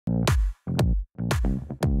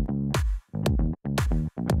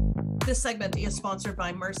This segment is sponsored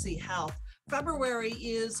by Mercy Health. February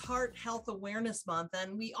is Heart Health Awareness Month,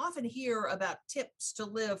 and we often hear about tips to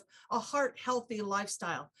live a heart-healthy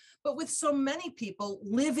lifestyle. But with so many people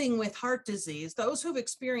living with heart disease, those who've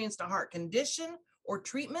experienced a heart condition or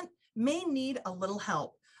treatment may need a little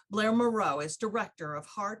help. Blair Moreau is Director of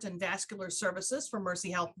Heart and Vascular Services for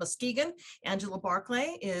Mercy Health Muskegon. Angela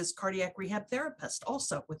Barclay is Cardiac Rehab Therapist,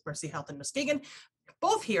 also with Mercy Health in Muskegon,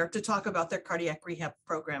 both here to talk about their cardiac rehab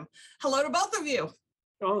program. Hello to both of you.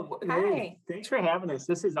 Oh, hey, thanks for having us.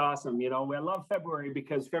 This is awesome. You know, I love February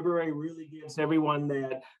because February really gives everyone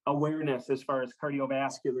that awareness as far as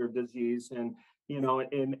cardiovascular disease. And, you know,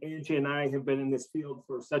 and Angie and I have been in this field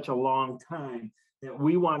for such a long time that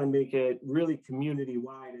we want to make it really community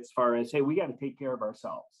wide as far as, hey, we got to take care of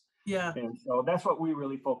ourselves. Yeah. And so that's what we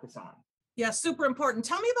really focus on. Yeah, super important.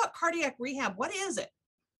 Tell me about cardiac rehab. What is it?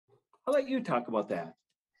 I'll let you talk about that.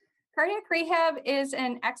 Cardiac rehab is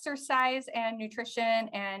an exercise and nutrition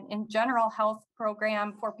and in general health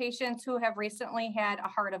program for patients who have recently had a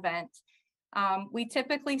heart event. We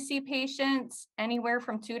typically see patients anywhere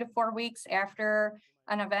from 2 to 4 weeks after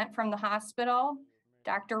an event from the hospital.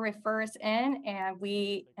 Doctor refers in and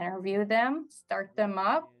we interview them, start them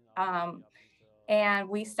up, and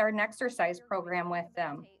we start an exercise program with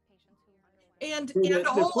them. And a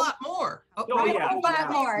whole lot more. A whole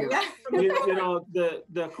lot more. Yeah. You know,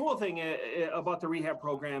 the cool thing about the rehab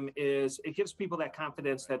program is it gives people that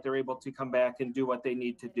confidence that they're able to come back and do what they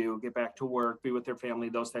need to do, get back to work, be with their family,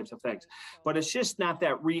 those types of things. But it's just not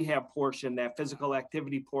that rehab portion, that physical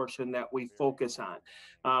activity portion that we focus on.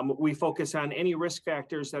 We focus on any risk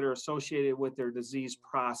factors that are associated with their disease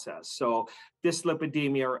process. So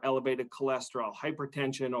dyslipidemia or elevated cholesterol,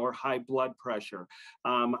 hypertension or high blood pressure,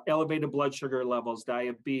 elevated blood sugar levels,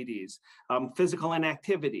 diabetes, physical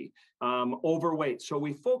inactivity, overweight. So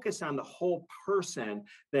we focus on the whole person,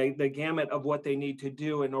 the gamut of what they need to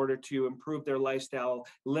do in order to improve their lifestyle,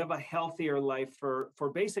 live a healthier life for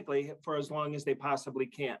basically for as long as they possibly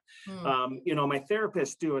can. You know, my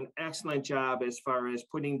therapists do an excellent job as far as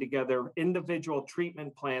putting together individual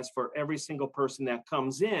treatment plans for every single person that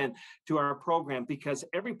comes in to our program, because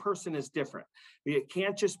every person is different. It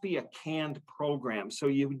can't just be a canned program. So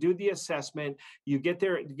you do the assessment, you get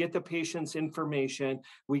the patient's information,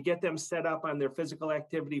 we get them set up on their physical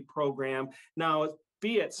activity program. Now,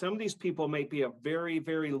 be it some of these people may be a very,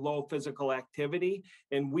 very low physical activity,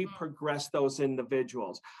 and we progress those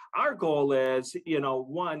individuals. Our goal is, you know,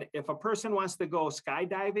 one, if a person wants to go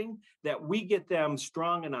skydiving, that we get them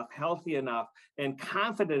strong enough, healthy enough, and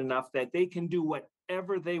confident enough that they can do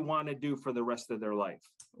whatever they want to do for the rest of their life.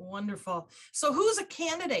 Wonderful. So who's a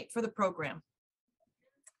candidate for the program?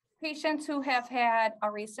 Patients who have had a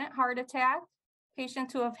recent heart attack,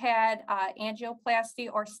 patients who have had angioplasty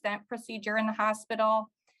or stent procedure in the hospital,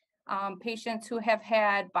 patients who have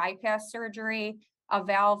had bypass surgery, a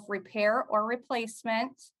valve repair or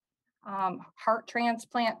replacement, heart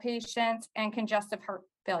transplant patients, and congestive heart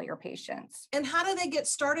failure patients. And how do they get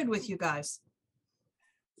started with you guys?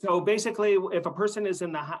 So basically, if a person is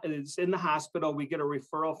in the hospital, we get a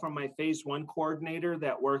referral from my phase 1 coordinator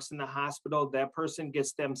that works in the hospital. That person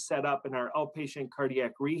gets them set up in our outpatient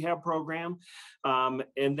cardiac rehab program.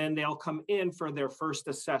 And then they'll come in for their first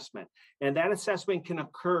assessment. And that assessment can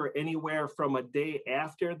occur anywhere from a day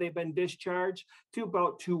after they've been discharged to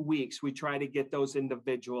about 2 weeks. We try to get those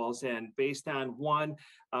individuals in based on one,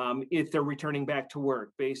 if they're returning back to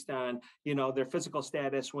work, based on, you know, their physical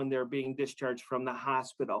status when they're being discharged from the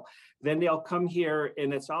hospital. Then they'll come here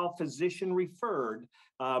and it's all physician referred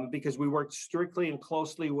because we work strictly and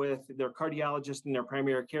closely with their cardiologist and their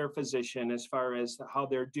primary care physician as far as how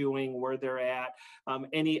they're doing, where they're at,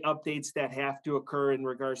 any updates that have to occur in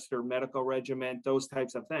regards to their medical regimen, those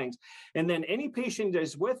types of things. And then any patient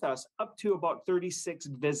is with us up to about 36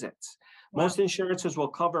 visits. Wow. Most insurances will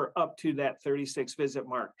cover up to that 36 visit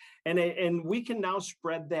mark. And we can now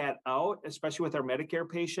spread that out, especially with our Medicare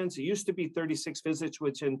patients. It used to be 36 visits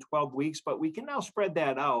within 12 weeks, but we can now spread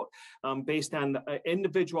that out based on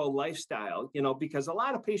individual lifestyle, you know, because a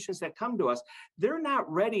lot of patients that come to us, they're not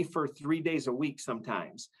ready for 3 days a week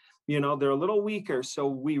sometimes. You know, they're a little weaker. So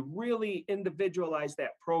we really individualize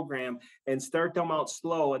that program and start them out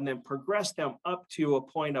slow and then progress them up to a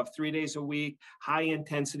point of 3 days a week, high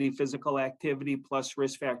intensity physical activity plus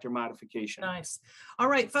risk factor modification. Nice. All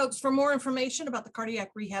right, folks, for more information about the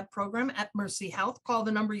cardiac rehab program at Mercy Health, call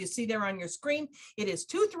the number you see there on your screen. It is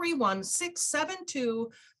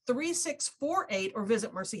 231-672-3648 or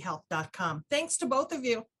visit mercyhealth.com. Thanks to both of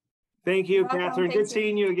you. Thank you, Catherine. Good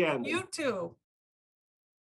seeing you again. You too.